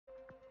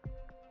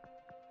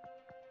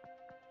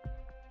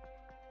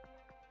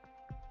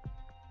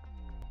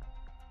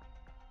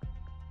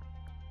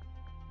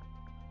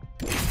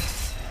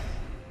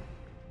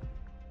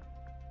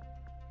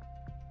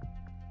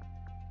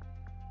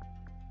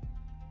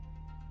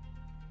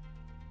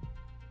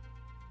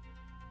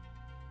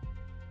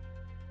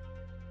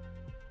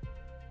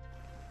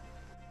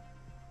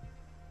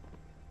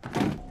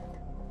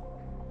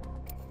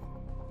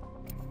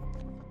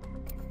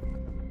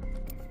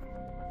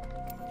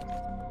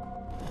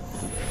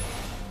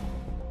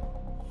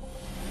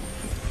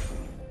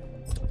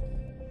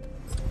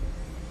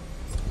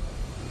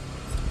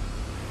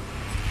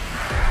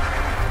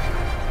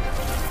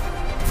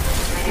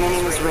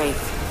name is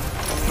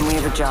Wraith, and we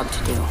have a job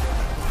to do.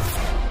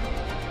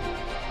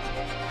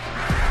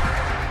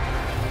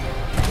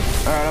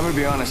 Alright, I'm gonna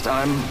be honest.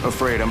 I'm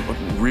afraid. I'm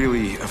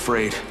really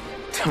afraid.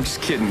 I'm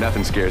just kidding.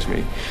 Nothing scares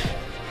me.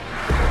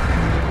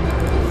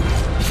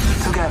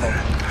 Together,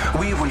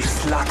 we will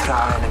slaughter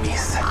our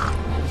enemies.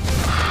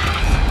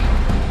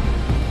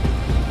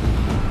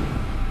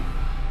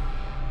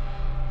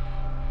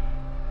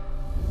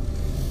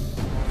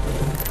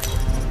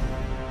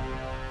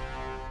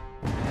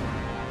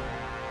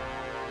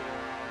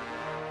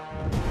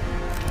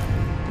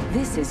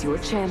 This is your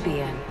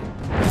champion.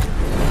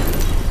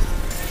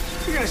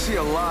 You're gonna see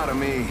a lot of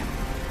me.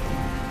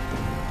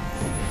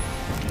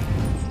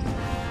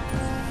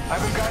 I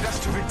will guide us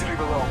to victory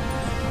below.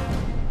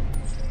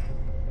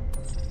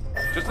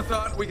 Just a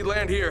thought. We could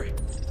land here.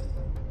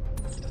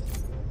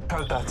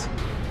 Heard that.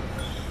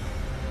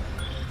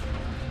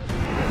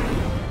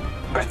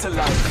 Better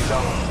land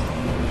below.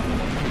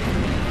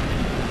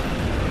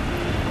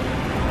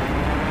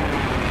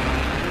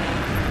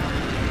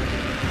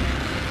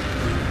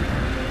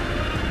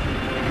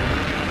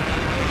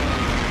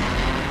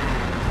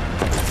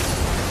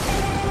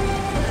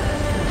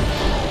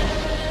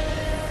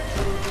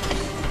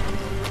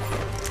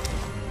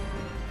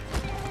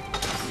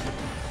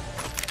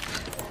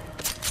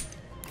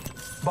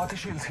 Body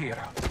shield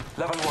here.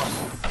 Level 1.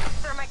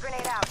 Thermite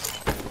grenade out.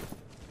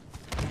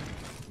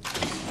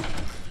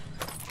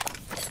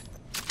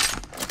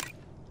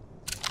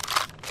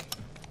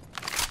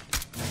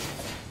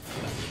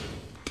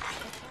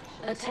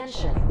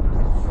 Attention.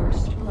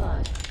 First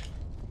blood.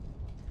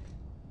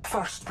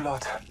 First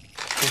blood.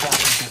 The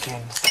battle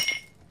begins.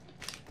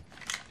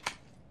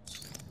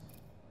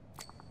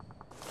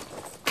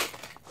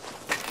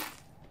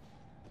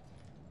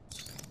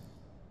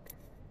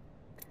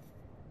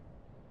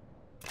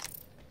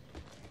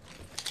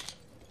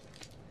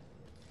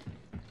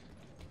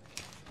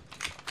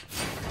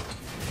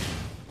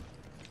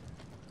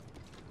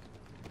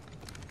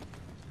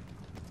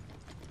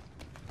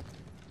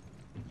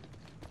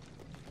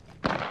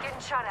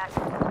 Shot at.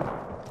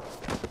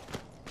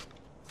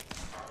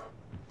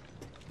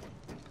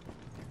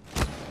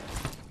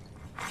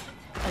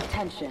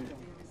 Attention.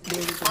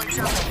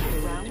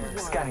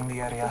 Scanning the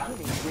area.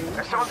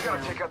 Someone's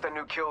gotta take out that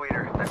new kill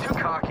leader. They're too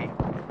cocky.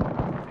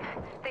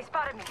 They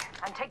spotted me.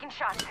 I'm taking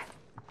shots.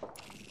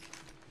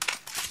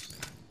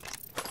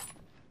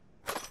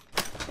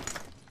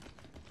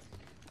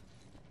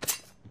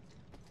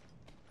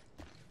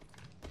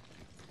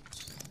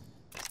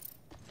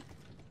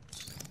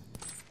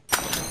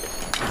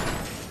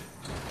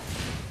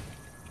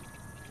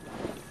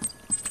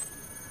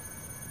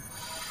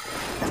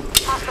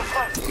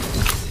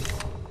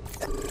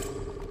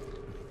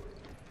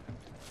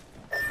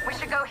 We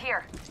should go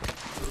here.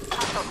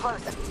 Not so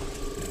close.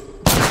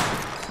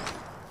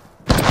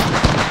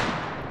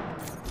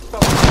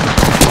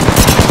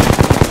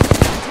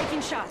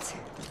 Taking shots.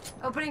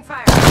 Opening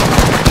fire.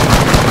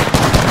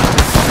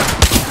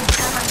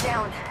 I'm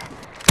down.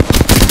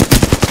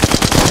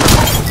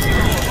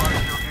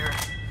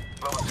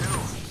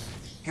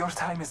 Your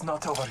time is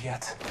not over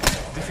yet.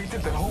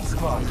 Defeated the whole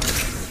squad.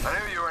 I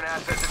knew you were an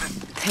asset to this.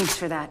 Thanks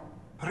for that.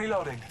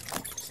 Reloading.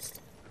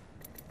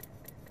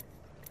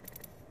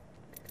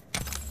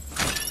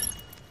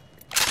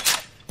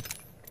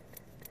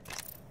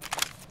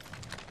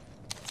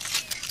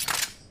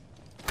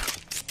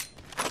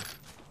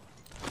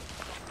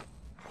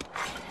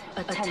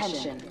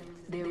 Attention.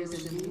 There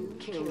is a new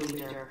kill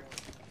leader.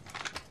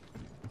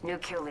 New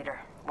kill leader.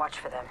 Watch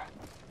for them.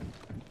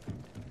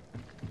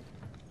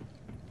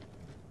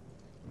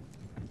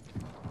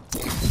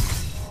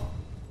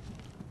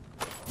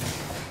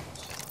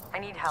 I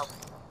need help.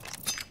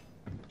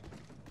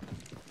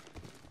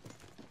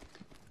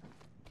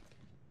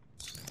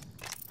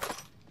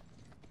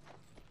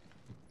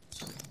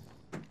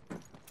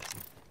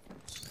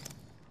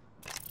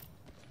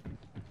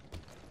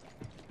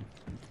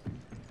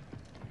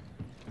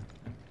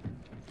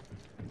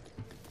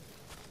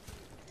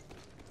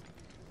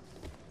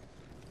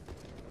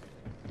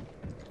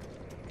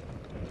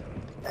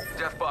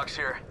 Death box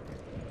here.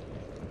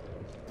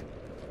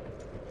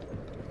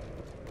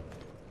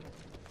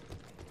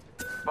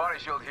 Body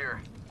shield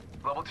here.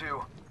 Level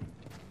 2.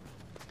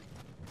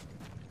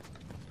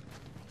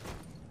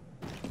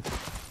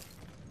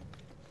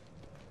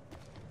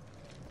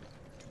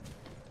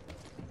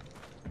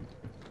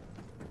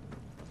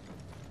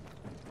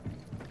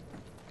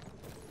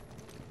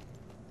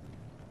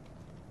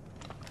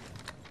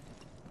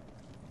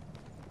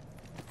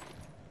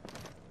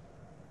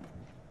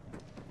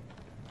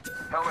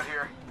 Helmet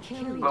here.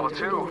 Level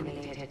 2.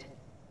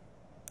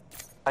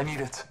 I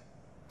need it.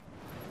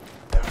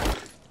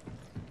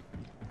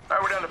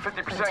 Alright, we're down to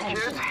 50%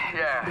 kids?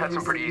 Yeah, that's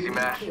some pretty easy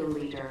math. Kill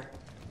leader.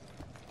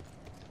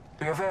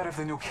 Be aware of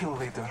the new kill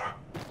leader.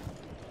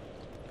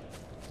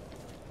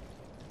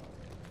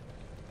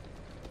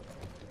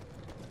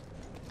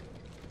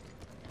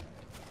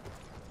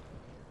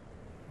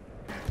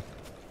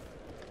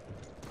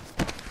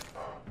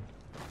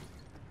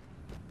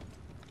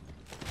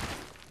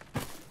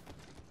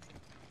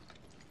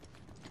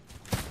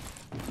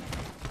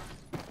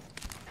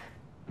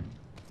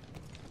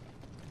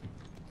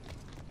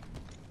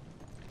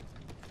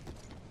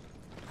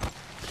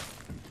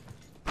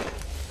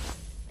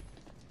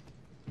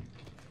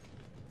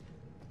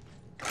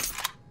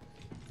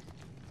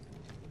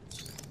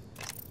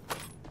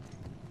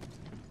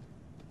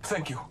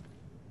 Thank you.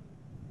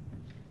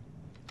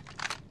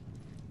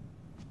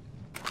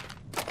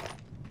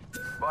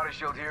 Body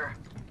shield here.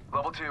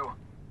 Level 2.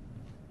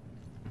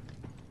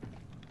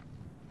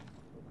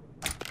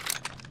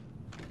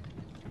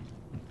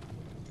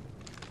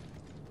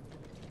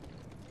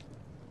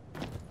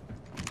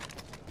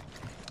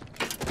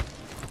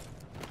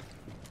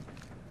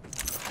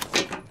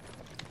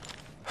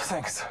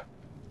 Thanks.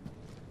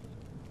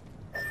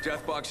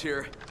 Death box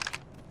here.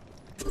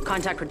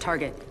 Contact with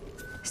target.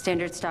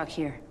 Standard stock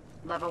here.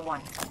 Level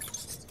 1.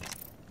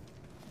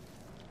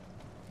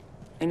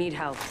 I need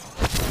help.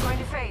 Going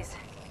to phase.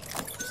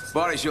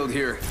 Body shield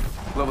here.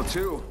 Level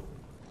 2.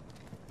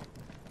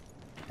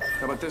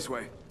 How about this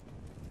way?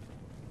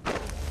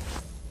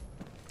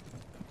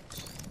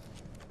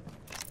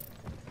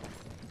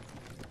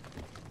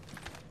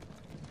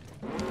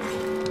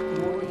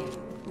 Warning.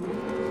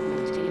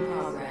 Movement in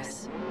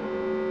progress.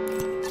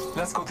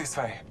 Let's go this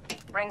way.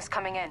 Rings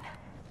coming in.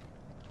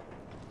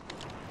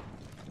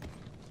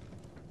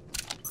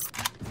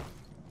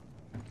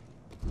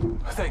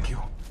 Thank you.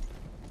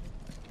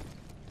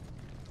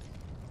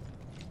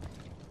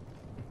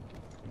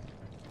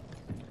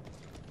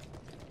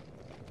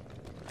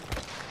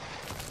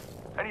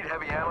 I need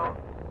heavy ammo.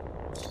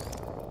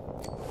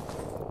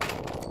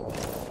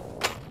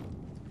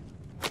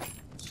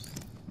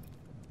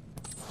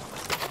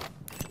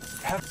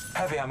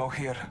 Heavy ammo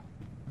here.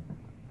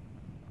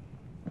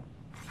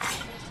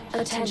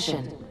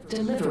 Attention.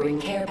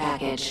 Delivering care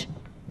package.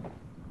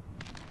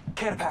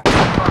 Care pack.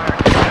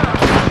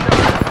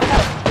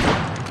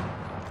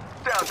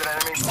 Down's an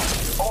enemy.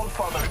 All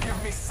father,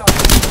 give me some.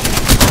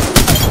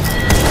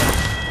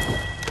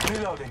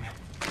 Reloading.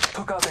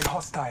 Took out a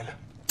hostile.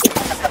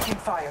 Taking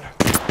fire.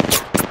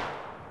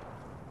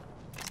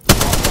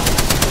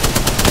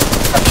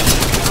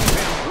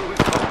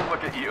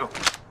 Look at you.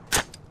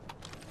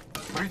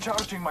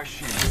 Recharging my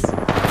shields.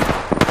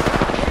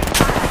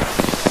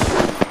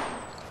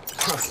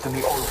 Trust in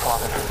the All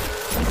Father.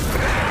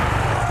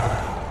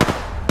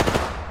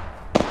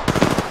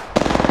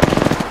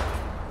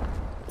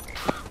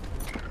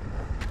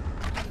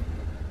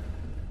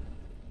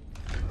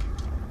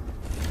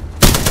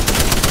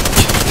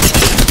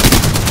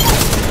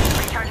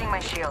 Recharging my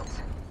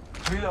shields.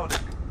 Reloading.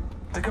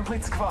 The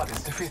complete squad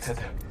is defeated.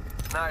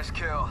 Nice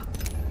kill.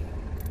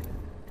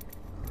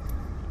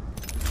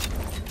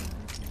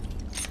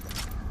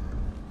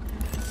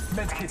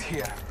 Medkit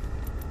here.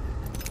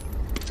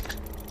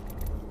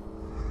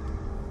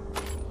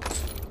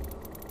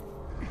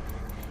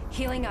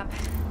 Healing up.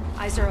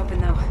 Eyes are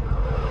open though.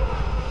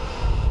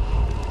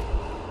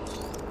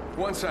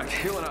 One sec,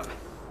 healing up.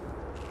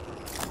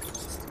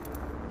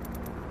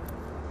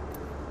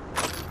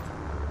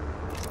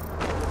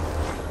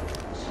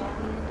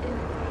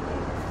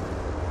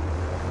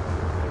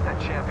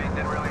 That champion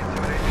didn't really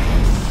intimidate me.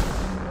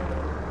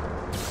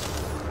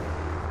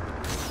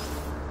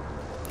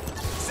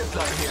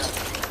 Zipline here.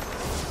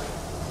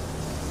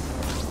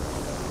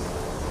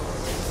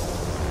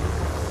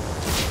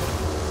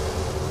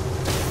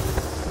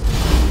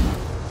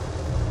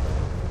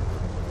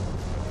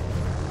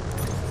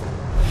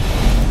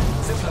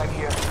 Zipline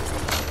here.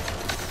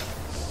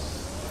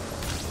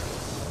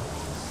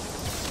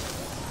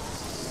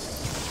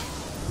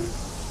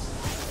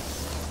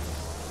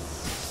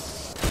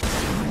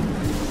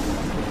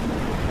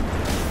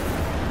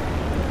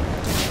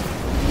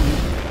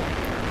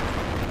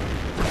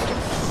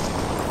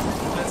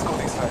 Let's go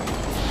this way.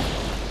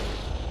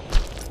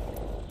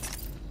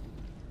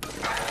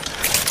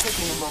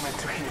 Taking a moment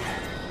to heal.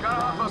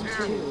 Got off up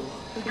here.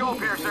 Go,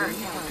 Piercer.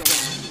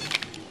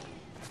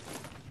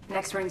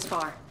 Next ring's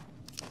far.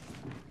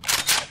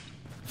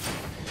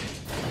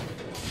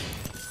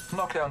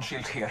 Knockdown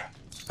shield here.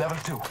 Level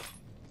 2.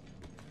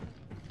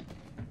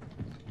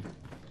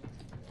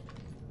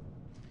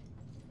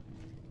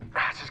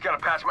 Just gotta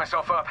patch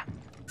myself up.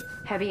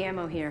 Heavy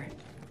ammo here.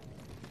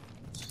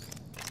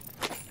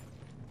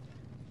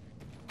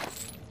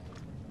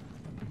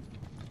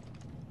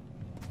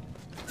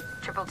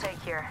 Triple take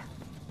here.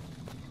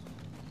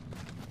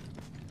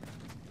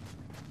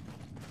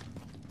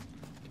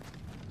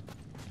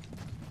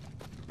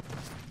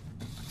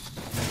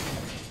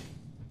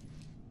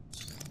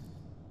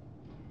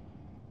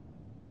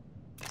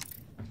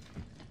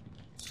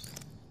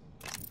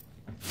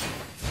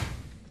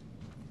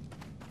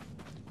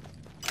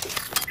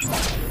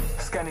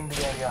 Scanning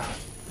the area.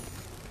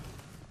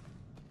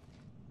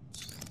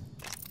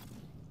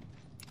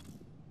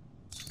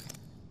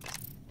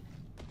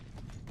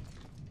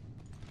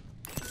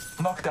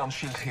 Knockdown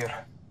shield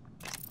here.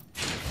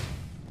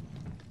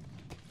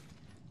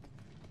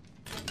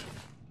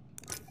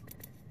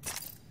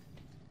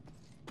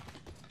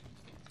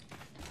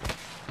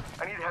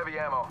 I need heavy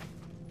ammo.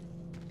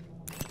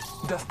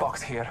 Death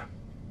box here.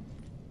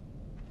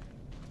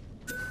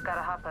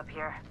 Gotta hop up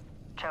here.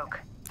 Choke.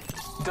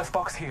 Death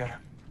box here.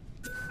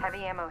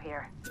 Heavy ammo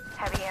here.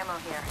 Heavy ammo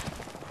here.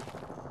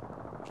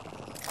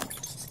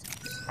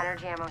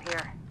 Energy ammo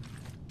here.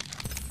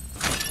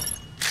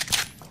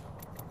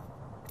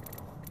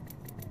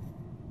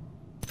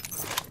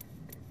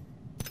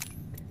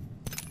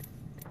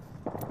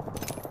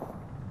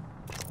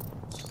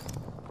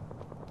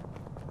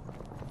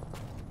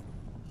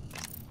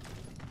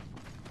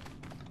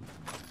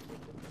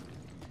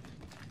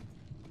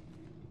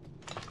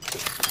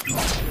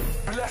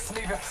 Bless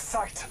me with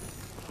sight.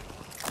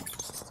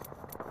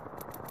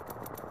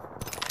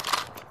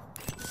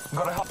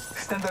 Gotta help.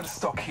 Standard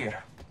stock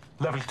here.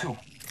 Level 2.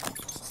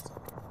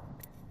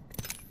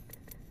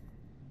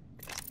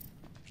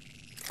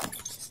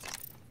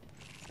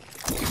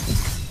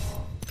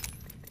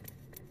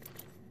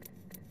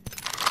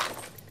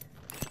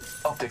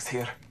 Optics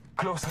here.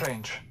 Close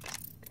range.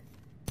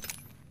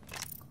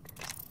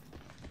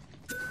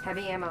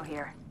 Heavy ammo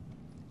here.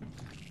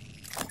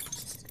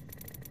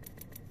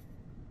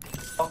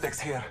 Optics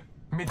here.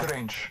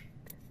 Mid-range.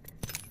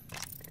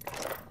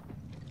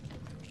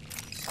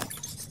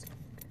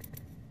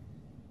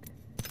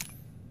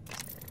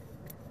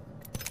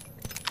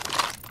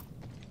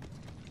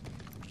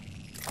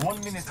 One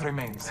minute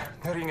remains.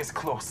 The ring is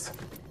close.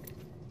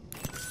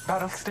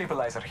 Barrel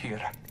stabilizer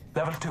here.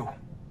 Level 2.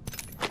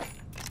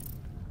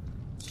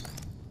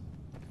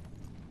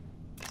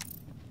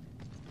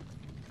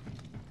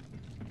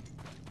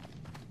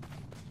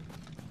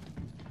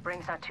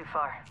 Ring's not too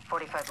far.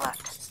 45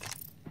 left.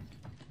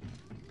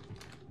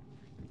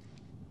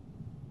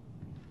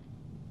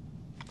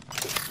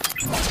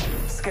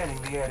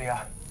 Scanning the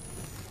area.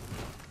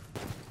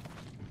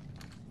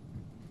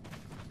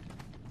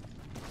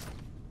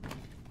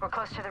 We're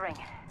close to the ring.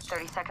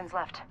 30 seconds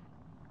left.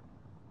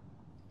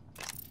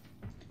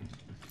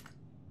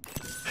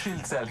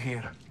 Shield cell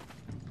here.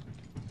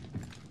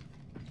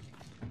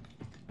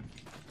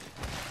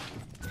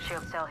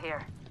 Shield cell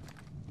here.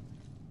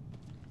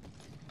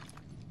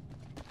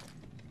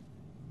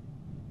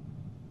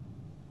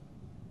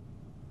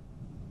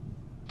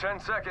 10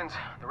 seconds.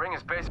 The ring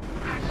is base.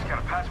 Just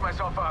gotta patch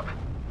myself up.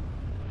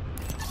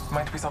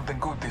 Might be something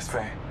good this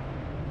way.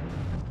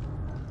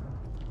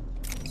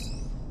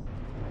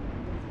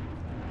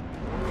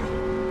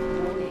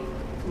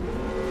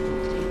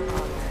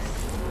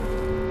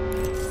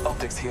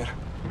 Optics here.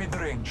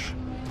 Mid-range.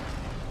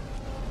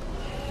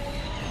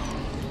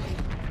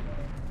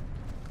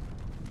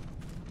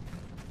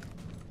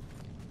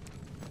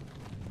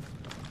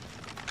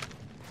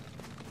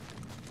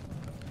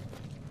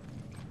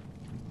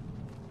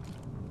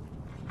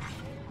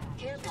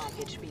 Care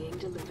package being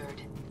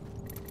delivered.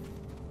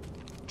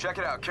 Check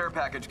it out. Care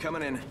package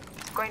coming in.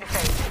 Going to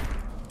phase.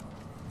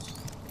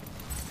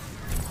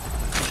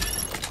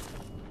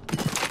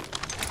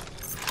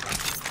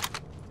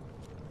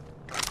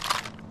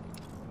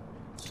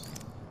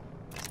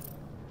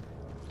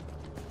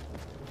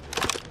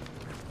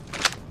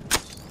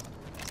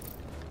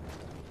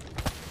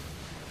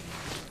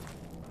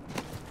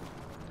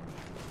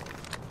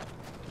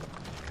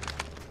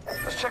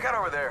 Let's check out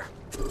over there.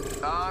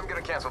 I'm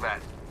gonna cancel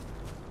that.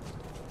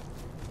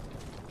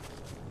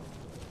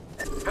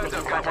 Heads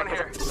up, got one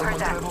here. Someone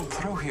that. traveled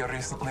through here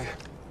recently.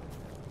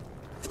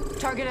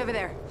 Target over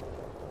there.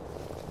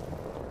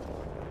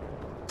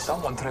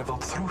 Someone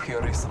traveled through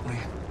here recently.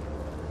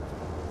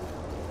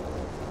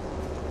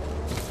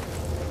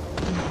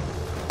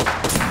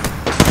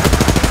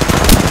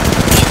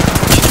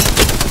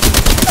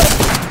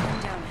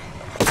 Down.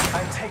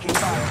 I'm taking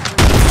fire.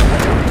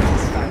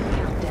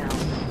 Countdown.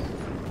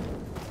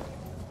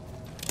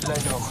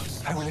 Lego,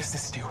 I will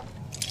assist you.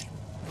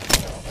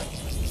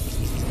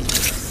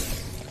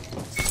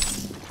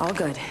 All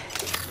good.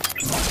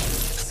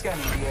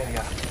 Scanning the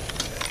area.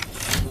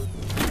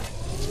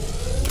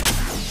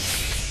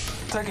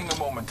 Taking a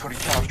moment to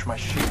recharge my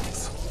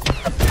shields.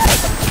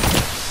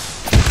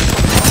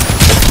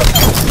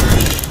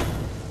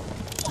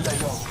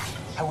 Lego,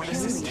 I will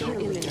assist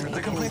you. The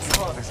complete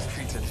squad is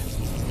defeated.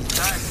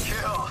 Nice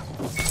kill.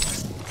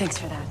 Thanks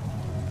for that.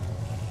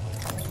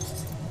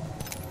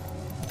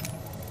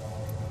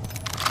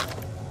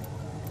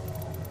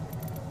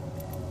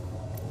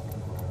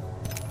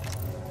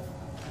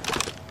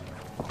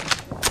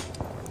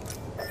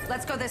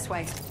 Let's go this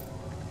way.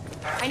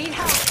 I need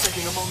help.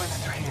 Taking a moment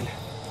to heal.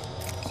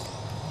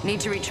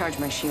 Need to recharge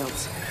my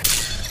shields.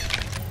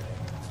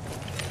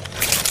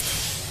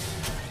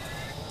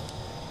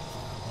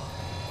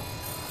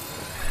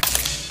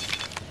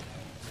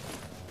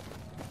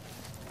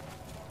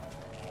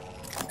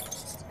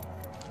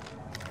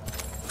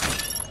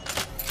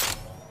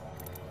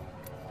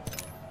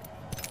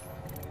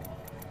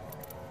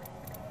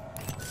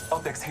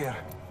 Optics here.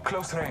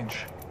 Close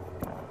range.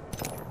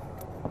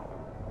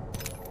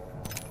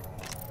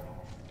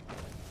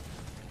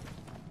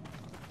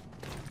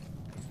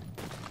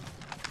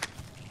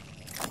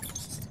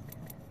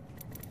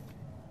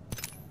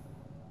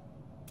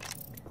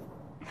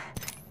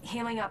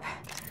 Healing up.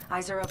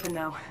 Eyes are open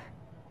though.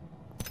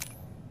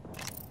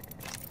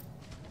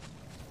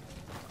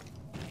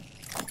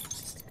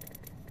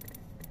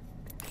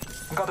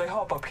 Got a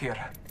hop up here.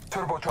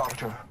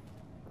 Turbocharger.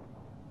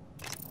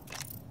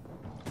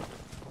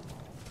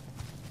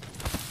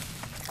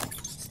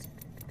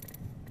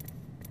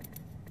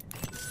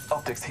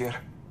 Optics here.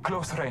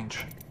 Close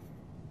range.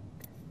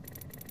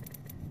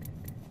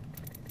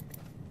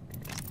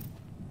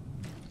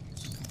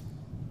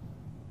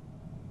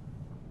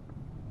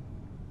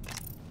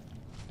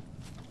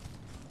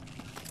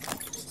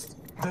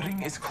 The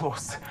ring is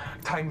close.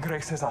 Time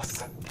graces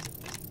us.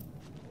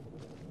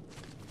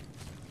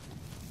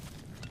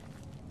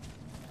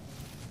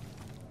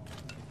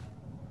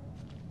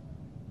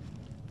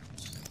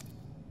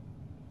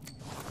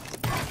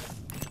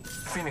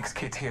 Phoenix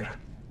kit here.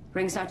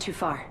 Ring's not too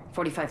far.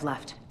 45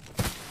 left.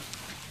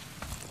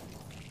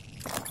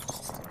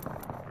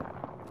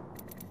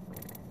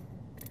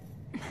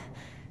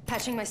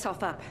 Patching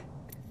myself up.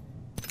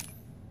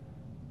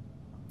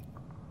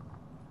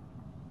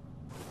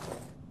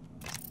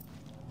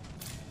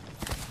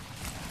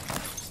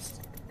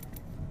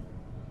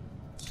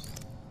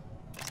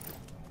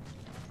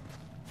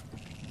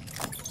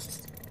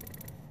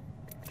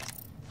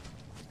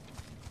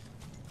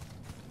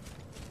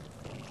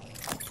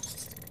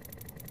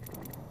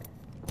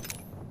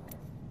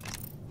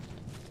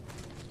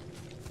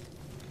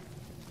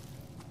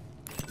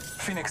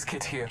 Phoenix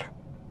kit here.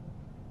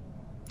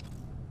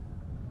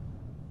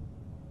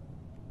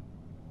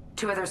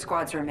 2 other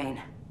squads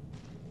remain.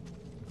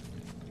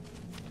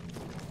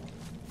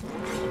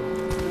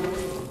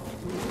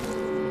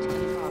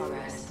 In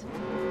progress.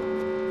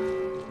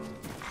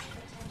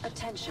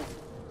 Attention.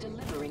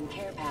 Delivering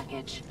care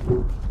package.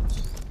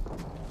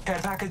 Care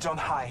package on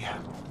high.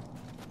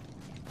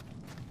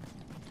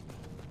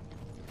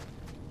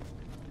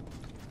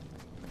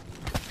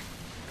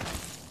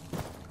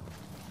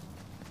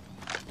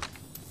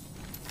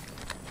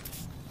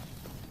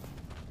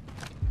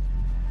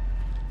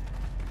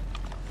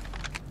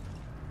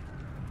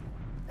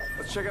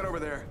 Let's check out over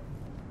there.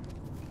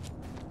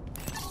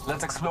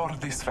 Let's explore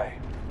this way.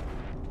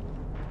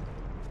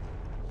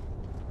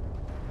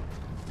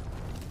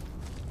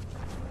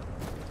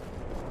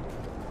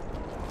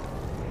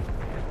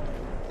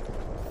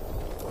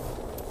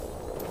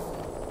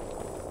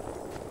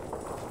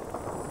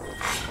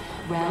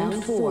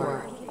 Round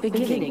 4.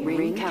 Beginning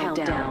ring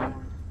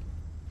countdown.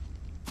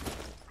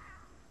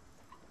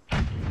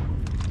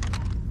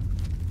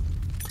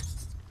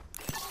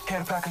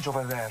 Care package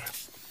over there.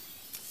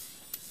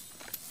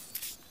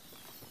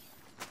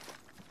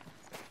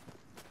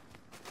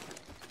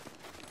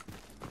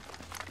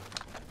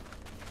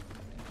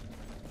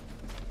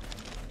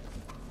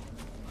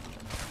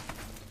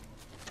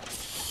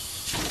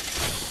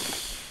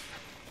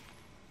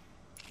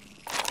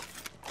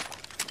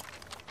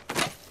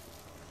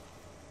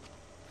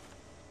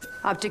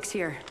 Optics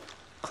here.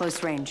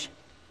 Close range.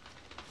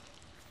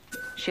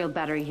 Shield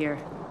battery here.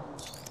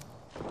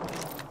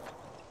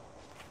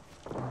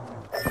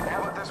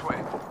 How about this way?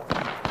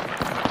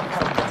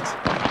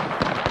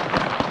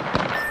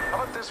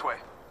 How about this way?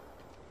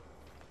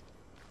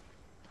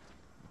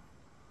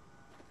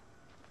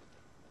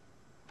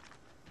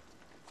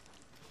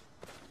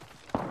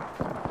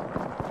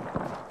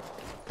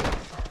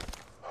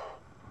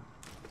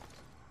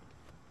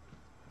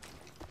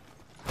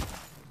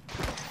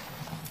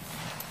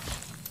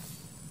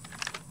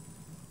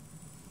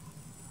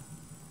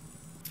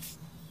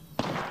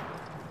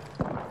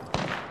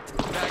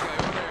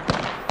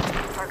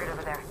 Target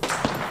over there.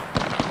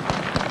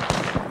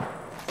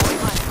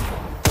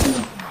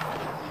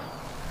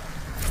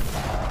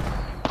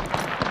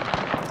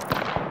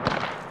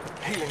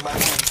 Healing my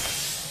wounds.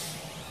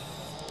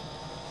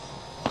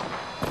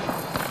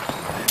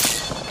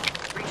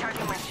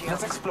 Recharging my shield.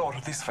 Let's explore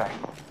this way.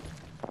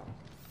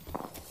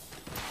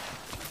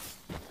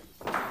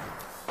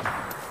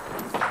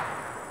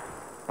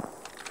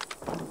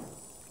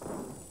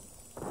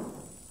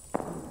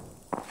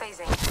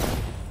 Phasing.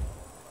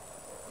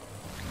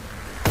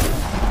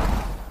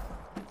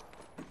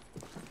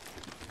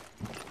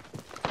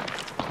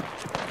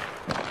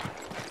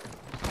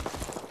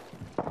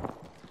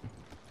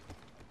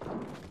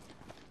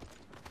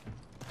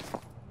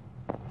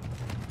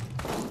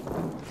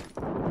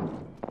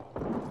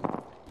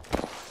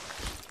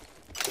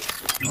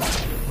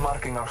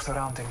 Marking our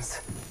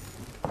surroundings.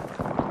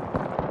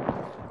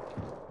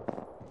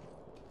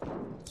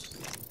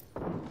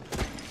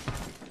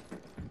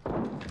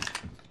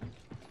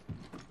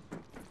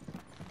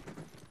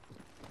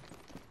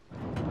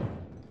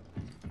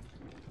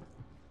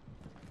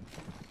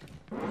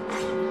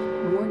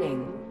 Warning.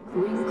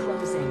 Ring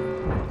closing.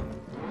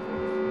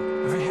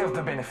 We have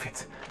the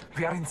benefit.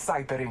 We are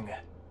inside the ring.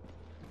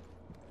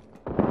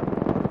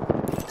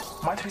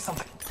 Might be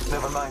something.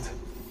 Never mind.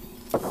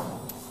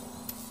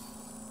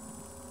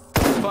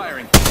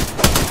 Firing.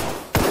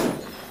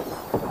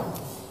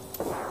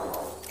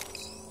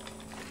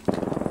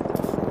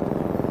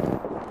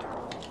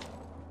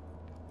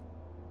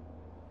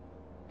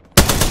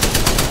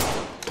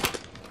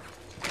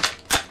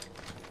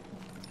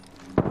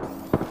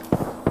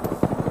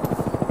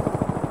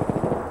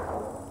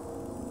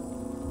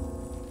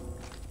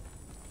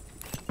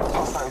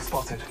 Hostile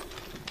spotted.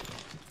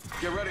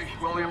 Get ready.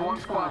 We only have one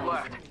squad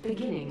left.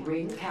 Beginning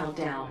ring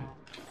countdown.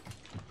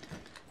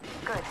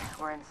 Good.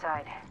 We're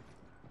inside.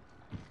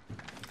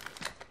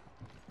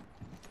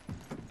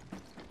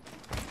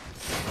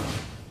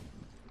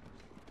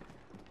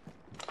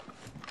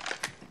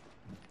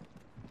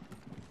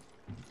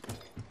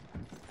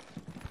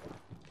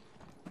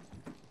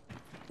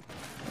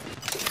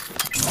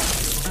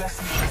 Bless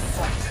me with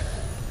sight.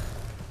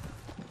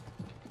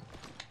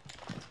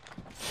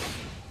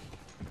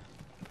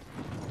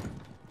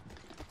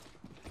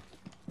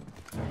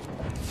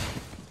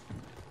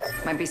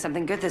 Might be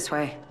something good this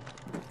way.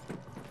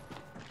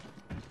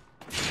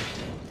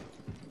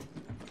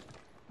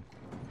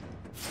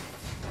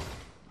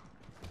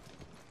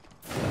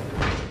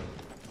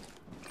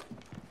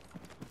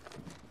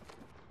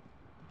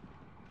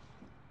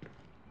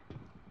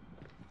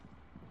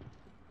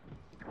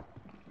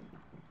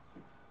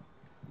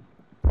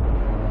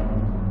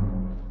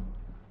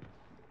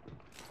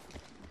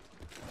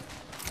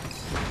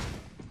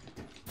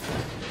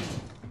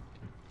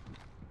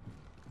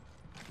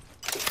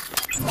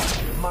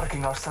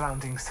 Marking our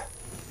surroundings.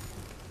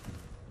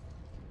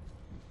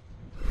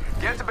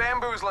 Get to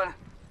bamboozling.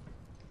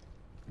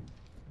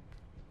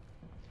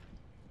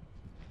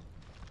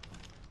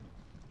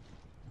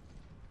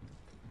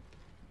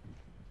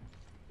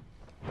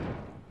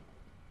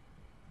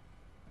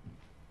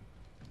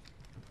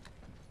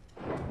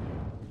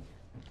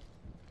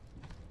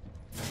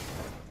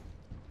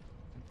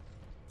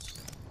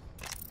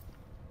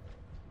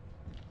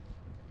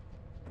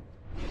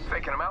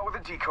 Faking him out with a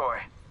decoy.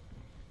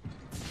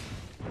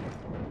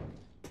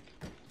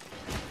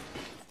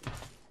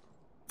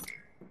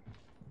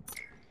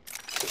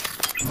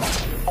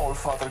 All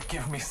Father,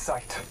 give me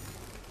sight.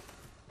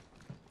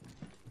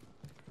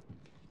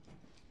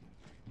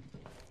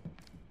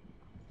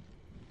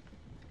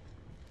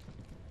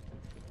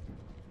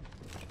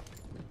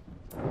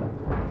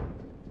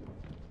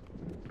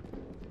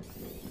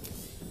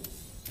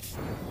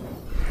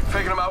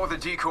 Faking him out with a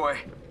decoy.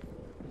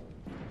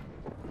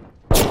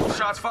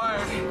 Shots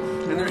fired,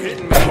 and they're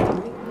hitting me.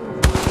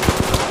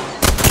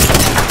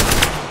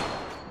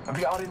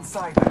 We are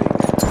inside the ring.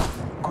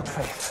 Good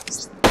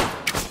faith.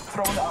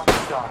 Throw an arc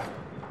star.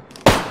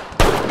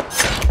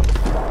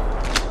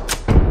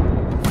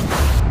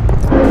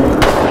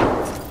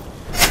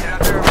 Get out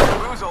there and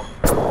bamboozle.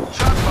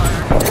 Shots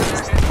fired, and they're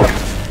hitting me.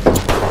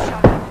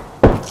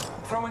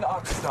 Throwing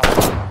arc star.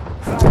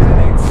 Frag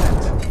grenade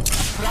set.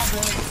 Frag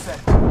grenade set.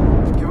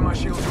 Give him my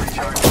shield to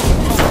recharge.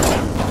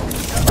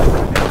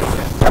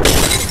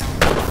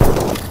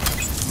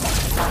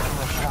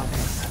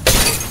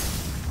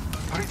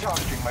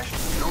 Recharging my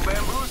shield. No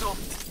bamboozle.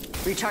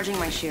 Recharging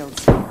my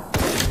shields. You're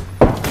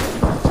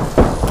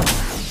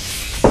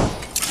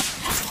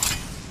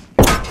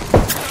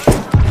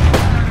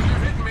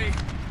hitting me.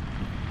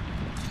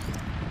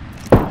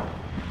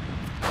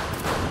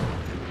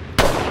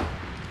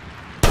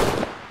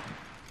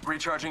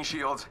 Recharging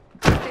shields.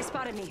 They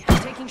spotted me.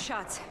 I'm taking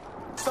shots.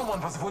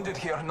 Someone was wounded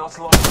here not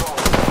long ago.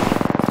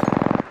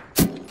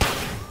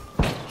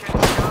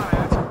 Getting shot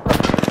at.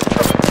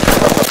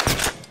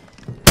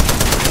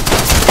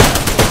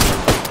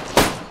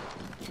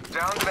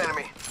 Downed an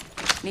enemy.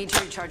 Need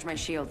to recharge my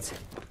shields.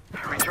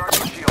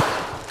 Recharging shield.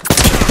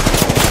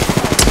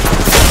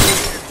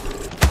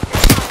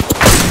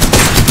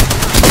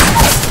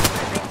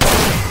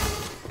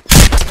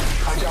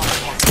 I down the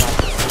hostile.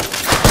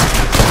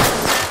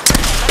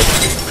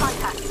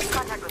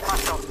 Contact with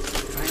hostile.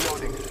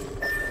 Reloading.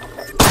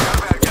 Got a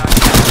bad guy.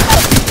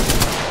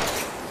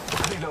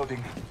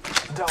 Reloading.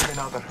 Down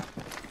another.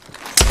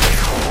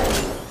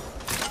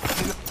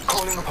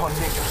 Calling upon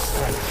nature's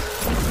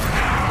strength.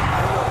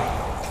 Reloading.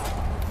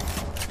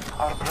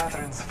 Our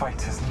brethren's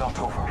fight is not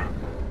over.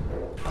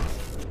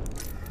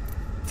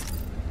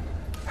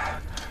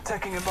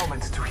 Taking a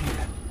moment to heal.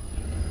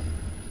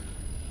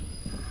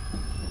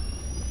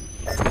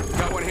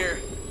 Got one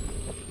here.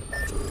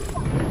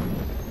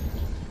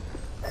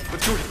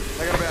 Let's do it.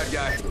 I got a bad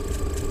guy.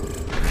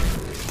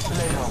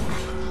 Lay low.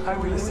 I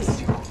will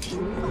assist you.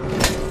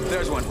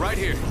 There's one, right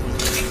here.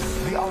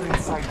 We are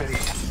inside the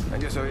ring. I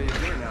guess I owe you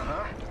dinner now,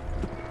 huh?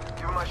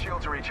 Give him my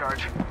shield to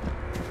recharge.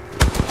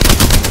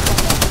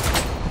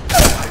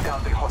 I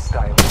down the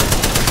hostile.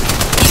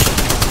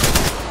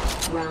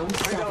 Round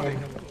 7. Reloading.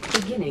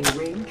 Beginning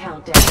ring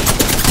countdown. Pick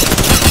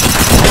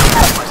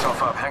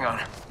myself up, hang on.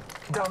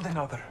 Down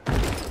another.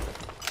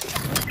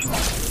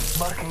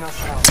 Marking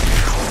us round.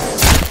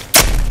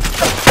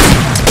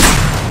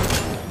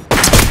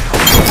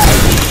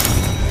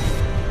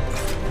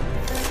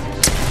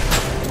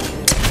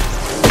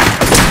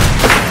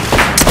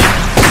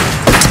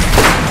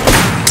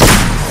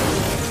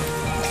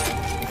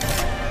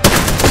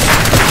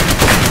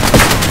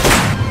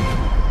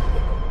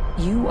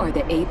 You are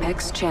the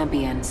Apex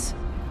Champions.